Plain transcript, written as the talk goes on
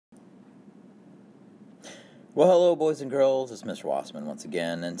Well, hello, boys and girls. It's Mr. Wassman once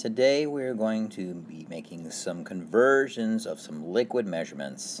again, and today we're going to be making some conversions of some liquid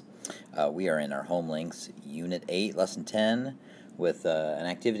measurements. We are in our home links, Unit 8, Lesson 10, with an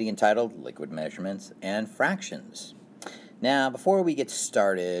activity entitled Liquid Measurements and Fractions. Now, before we get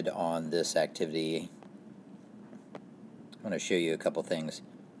started on this activity, I'm going to show you a couple things.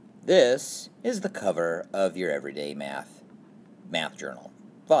 This is the cover of your Everyday Math Journal,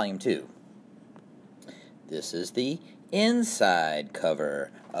 Volume 2. This is the inside cover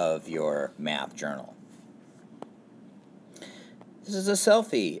of your math journal. This is a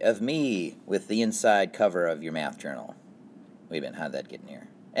selfie of me with the inside cover of your math journal. Wait a minute, how did that get in here?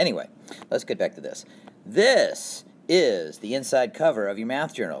 Anyway, let's get back to this. This is the inside cover of your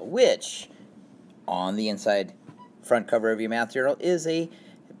math journal, which on the inside front cover of your math journal is a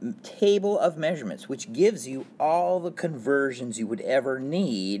table of measurements, which gives you all the conversions you would ever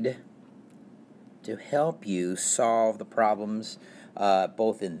need to help you solve the problems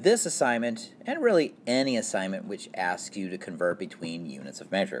both in this assignment and really any assignment which asks you to convert between units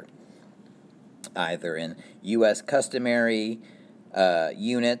of measure, either in U.S. customary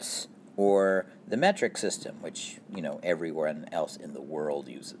units or the metric system, which everyone else in the world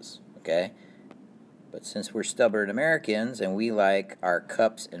uses. Okay, but since we're stubborn Americans and we like our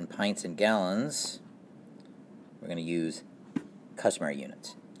cups and pints and gallons, we're going to use customary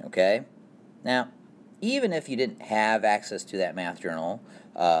units. Okay. Now, even if you didn't have access to that math journal,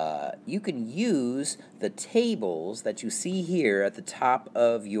 you can use the tables that you see here at the top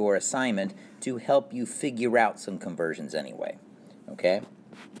of your assignment to help you figure out some conversions anyway. Okay?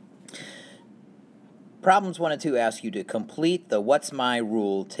 Problems 1 and 2 ask you to complete the What's My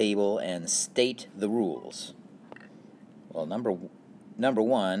Rule table and state the rules. Well, number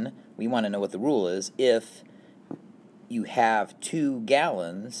 1, we want to know what the rule is if you have 2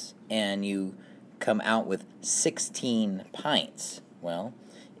 gallons and you come out with 16 pints. Well,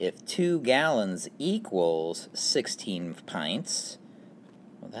 if 2 gallons equals 16 pints,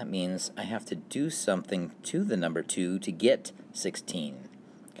 well, that means I have to do something to the number 2 to get 16.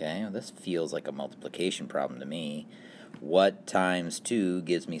 Okay, well, this feels like a multiplication problem to me. What times 2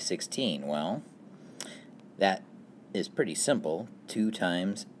 gives me 16? Well, that is pretty simple. 2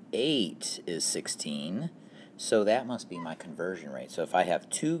 times 8 is 16. So that must be my conversion rate. So if I have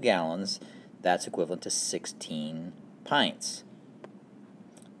 2 gallons, that's equivalent to 16 pints.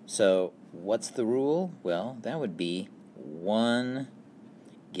 So what's the rule? Well, that would be 1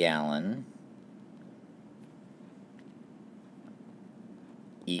 gallon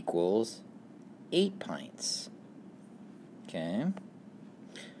equals 8 pints. Okay?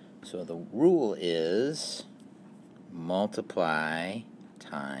 So the rule is multiply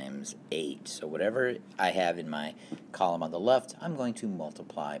times 8. So whatever I have in my column on the left, I'm going to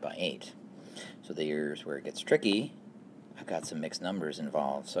multiply by 8. So here's where it gets tricky. I've got some mixed numbers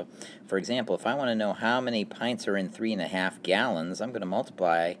involved. So, for example, if I want to know how many pints are in 3.5 gallons, I'm going to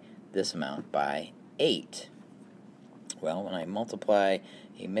multiply this amount by 8. Well, when I multiply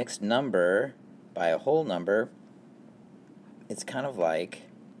a mixed number by a whole number, it's kind of like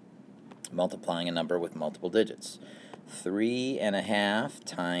multiplying a number with multiple digits. 3.5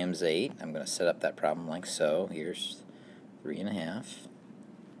 times 8. I'm going to set up that problem like so. Here's 3.5.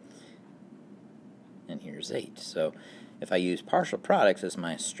 And here's 8. So if I use partial products as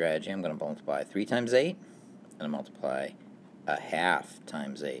my strategy, I'm going to multiply 3 times 8 and multiply a half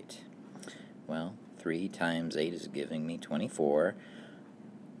times 8. Well, 3 times 8 is giving me 24.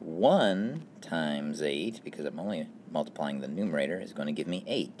 1 times 8, because I'm only multiplying the numerator, is going to give me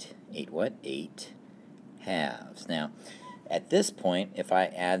 8. 8 what? 8 halves. Now, at this point, if I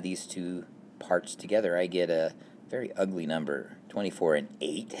add these two parts together, I get a very ugly number, 24 and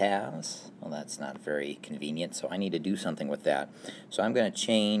 8 halves. Well, that's not very convenient, so I need to do something with that. So I'm going to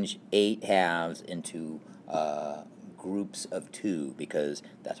change 8 halves into groups of 2, because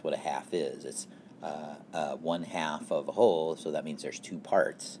that's what a half is. It's 1/2 of a whole, so that means there's 2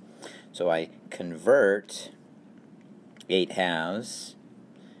 parts. So I convert 8 halves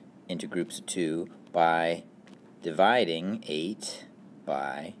into groups of 2 by dividing 8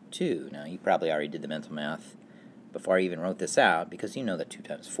 by 2. Now, you probably already did the mental math before I even wrote this out, because you know that 2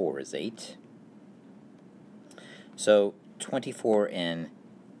 times 4 is 8. So 24 and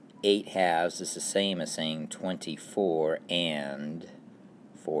 8 halves is the same as saying 24 and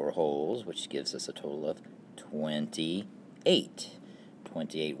 4 wholes, which gives us a total of 28.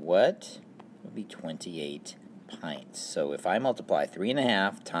 28 what? It would be 28 pints. So if I multiply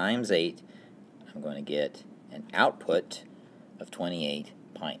 3.5 times 8, I'm going to get an output of 28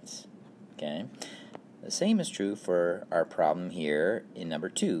 pints. Okay? The same is true for our problem here in number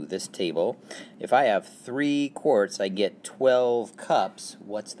 2. This table, if I have 3 quarts, I get 12 cups.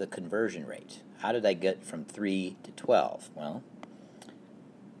 What's the conversion rate? How did I get from 3 to 12? Well,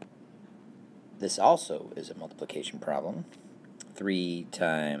 this also is a multiplication problem. 3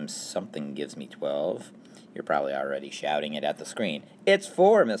 times something gives me 12. You're probably already shouting it at the screen. It's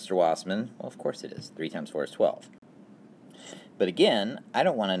 4, Mr. Wassman. Well, of course it is. 3 times 4 is 12. But again, I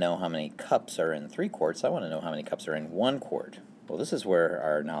don't want to know how many cups are in 3 quarts. I want to know how many cups are in 1 quart. Well, this is where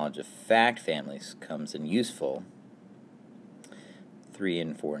our knowledge of fact families comes in useful. 3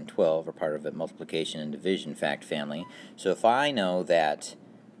 and 4 and 12 are part of a multiplication and division fact family. So if I know that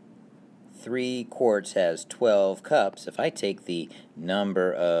 3 quarts has 12 cups, if I take the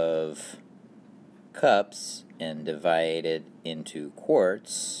number of cups and divide it into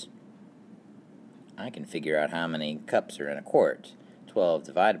quarts, I can figure out how many cups are in a quart. 12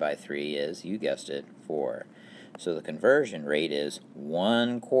 divided by 3 is, you guessed it, 4. So the conversion rate is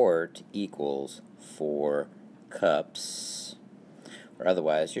 1 quart equals 4 cups. Or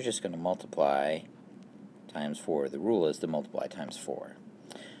otherwise, you're just going to multiply times 4. The rule is to multiply times 4.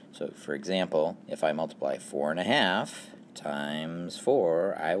 So, for example, if I multiply 4.5 times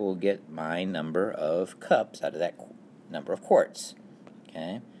 4, I will get my number of cups out of that number of quarts.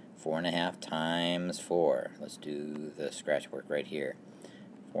 Okay, 4.5 times 4. Let's do the scratch work right here.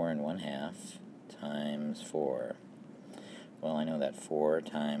 4 1/2 times 4. Well, I know that 4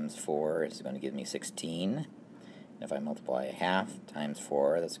 times 4 is going to give me 16. And if I multiply a half times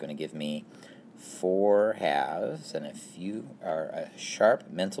 4, that's going to give me 4 halves. And if you are a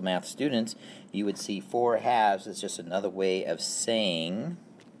sharp mental math student, you would see 4 halves as just another way of saying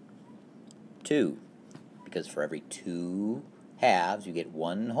 2. Because for every 2 halves, you get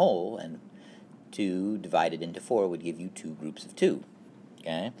 1 whole, and 2 divided into 4 would give you 2 groups of 2.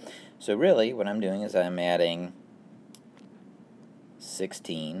 Okay? So really, what I'm doing is I'm adding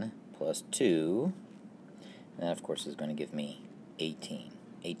 16 plus 2, and that, of course, is going to give me 18.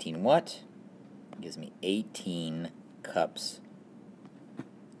 18 what? It gives me 18 cups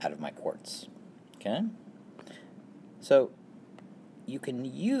out of my quarts. Okay? So you can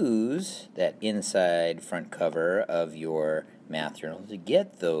use that inside front cover of your math journal to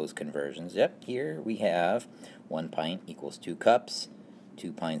get those conversions. Yep, here we have 1 pint equals 2 cups,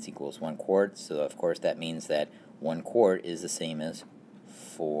 2 pints equals 1 quart, so of course that means that 1 quart is the same as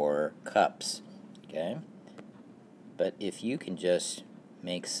 4 cups. Okay? But if you can just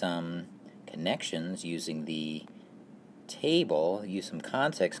make some connections using the table, use some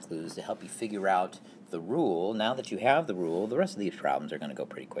context clues to help you figure out the rule. Now that you have the rule, the rest of these problems are going to go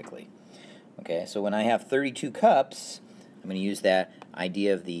pretty quickly. Okay, so when I have 32 cups, I'm going to use that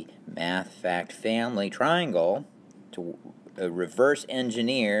idea of the math fact family triangle to reverse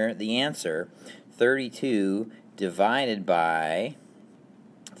engineer the answer. 32 divided by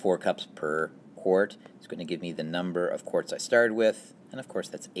 4 cups per quart is going to give me the number of quarts I started with, and of course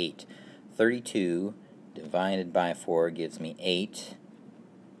that's 8. 32 divided by 4 gives me 8.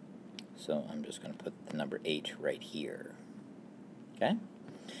 So I'm just going to put the number 8 right here. Okay?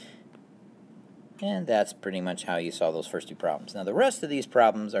 And that's pretty much how you solve those first 2 problems. Now the rest of these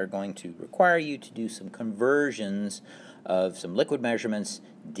problems are going to require you to do some conversions of some liquid measurements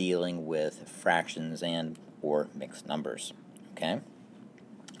dealing with fractions and or mixed numbers. Okay?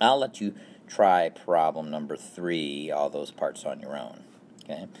 I'll let you try problem number 3, all those parts on your own.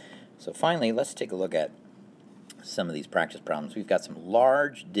 Okay? So finally, let's take a look at some of these practice problems. We've got some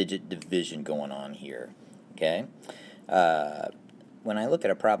large digit division going on here. Okay? When I look at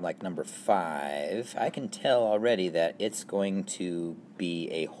a problem like number 5, I can tell already that it's going to be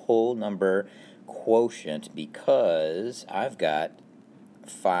a whole number quotient because I've got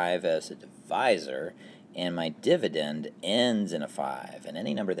 5 as a divisor and my dividend ends in a 5. And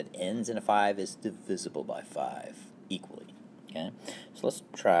any number that ends in a 5 is divisible by 5 equally. Okay? So let's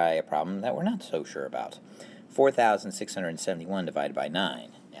try a problem that we're not so sure about. 4,671 divided by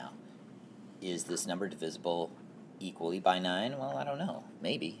 9. Now, is this number divisible equally by 9? Well, I don't know.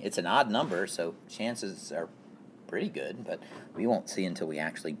 Maybe. It's an odd number, so chances are pretty good, but we won't see until we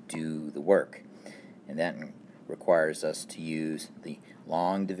actually do the work. And that requires us to use the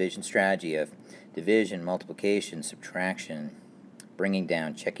long division strategy of division, multiplication, subtraction, bringing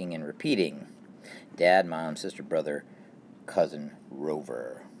down, checking, and repeating. Dad, mom, sister, brother, cousin,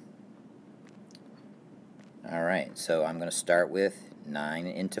 rover. Alright, so I'm going to start with 9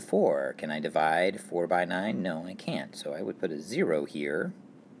 into 4. Can I divide 4 by 9? No, I can't. So I would put a 0 here,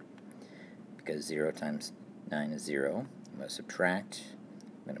 because 0 times 9 is 0. I'm going to subtract.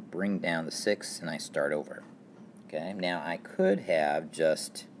 I'm going to bring down the 6, and I start over. Okay, now I could have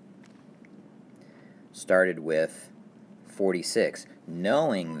just started with 46,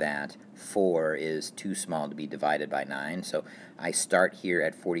 knowing that 4 is too small to be divided by 9. So I start here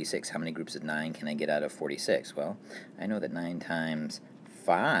at 46. How many groups of 9 can I get out of 46? Well, I know that 9 times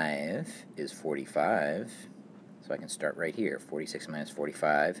 5 is 45. So I can start right here. 46 minus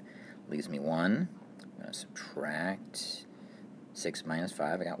 45 leaves me 1. I'm going to subtract 6 minus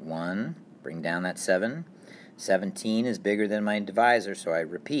 5. I got 1. Bring down that 7. 17 is bigger than my divisor, so I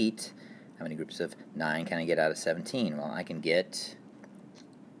repeat. How many groups of 9 can I get out of 17? Well, I can get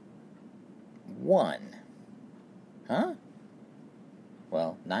 1. Huh?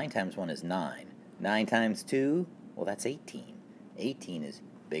 Well, 9 times 1 is 9. 9 times 2, well, that's 18. 18 is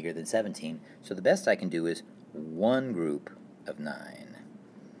bigger than 17, so the best I can do is 1 group of 9.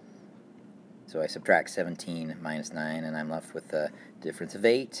 So I subtract 17 minus 9, and I'm left with a difference of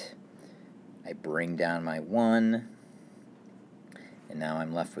 8. I bring down my 1, and now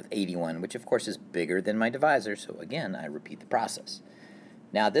I'm left with 81, which of course is bigger than my divisor, so again, I repeat the process.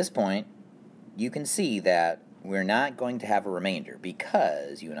 Now at this point, you can see that we're not going to have a remainder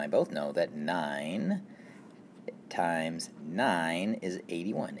because you and I both know that 9 times 9 is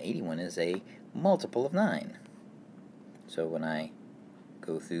 81. 81 is a multiple of 9. So when I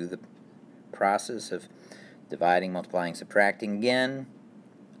go through the process of dividing, multiplying, subtracting again,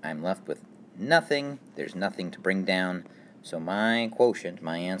 I'm left with nothing. There's nothing to bring down. So my quotient,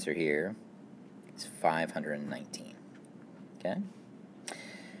 my answer here, is 519. Okay?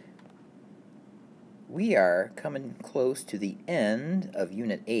 We are coming close to the end of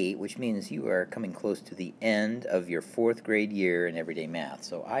Unit 8, which means you are coming close to the end of your 4th grade year in everyday math.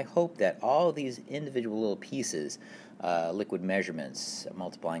 So I hope that all these individual little pieces, liquid measurements,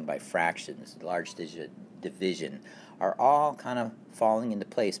 multiplying by fractions, large digit division, are all kind of falling into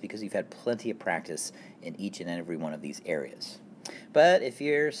place because you've had plenty of practice in each and every one of these areas. But if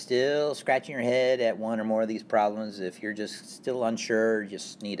you're still scratching your head at one or more of these problems, if you're just still unsure,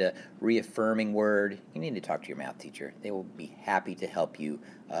 just need a reaffirming word, you need to talk to your math teacher. They will be happy to help you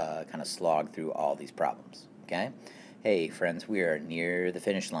kind of slog through all these problems. Okay? Hey, friends, we are near the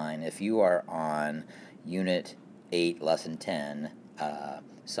finish line. If you are on Unit 8, Lesson 10,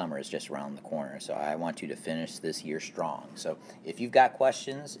 summer is just around the corner, so I want you to finish this year strong. So if you've got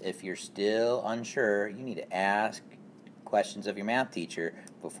questions, if you're still unsure, you need to ask questions of your math teacher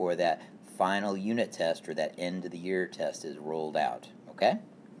before that final unit test or that end of the year test is rolled out. Okay?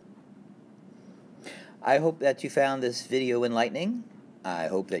 I hope that you found this video enlightening. I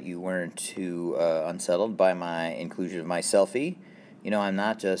hope that you weren't too unsettled by my inclusion of my selfie. You know, I'm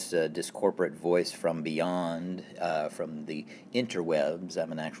not just a discorporate voice from beyond, from the interwebs.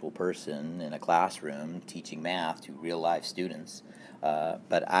 I'm an actual person in a classroom teaching math to real-life students.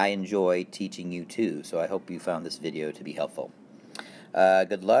 But I enjoy teaching you too, so I hope you found this video to be helpful.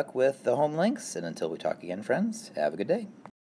 Good luck with the home links, and until we talk again, friends, have a good day.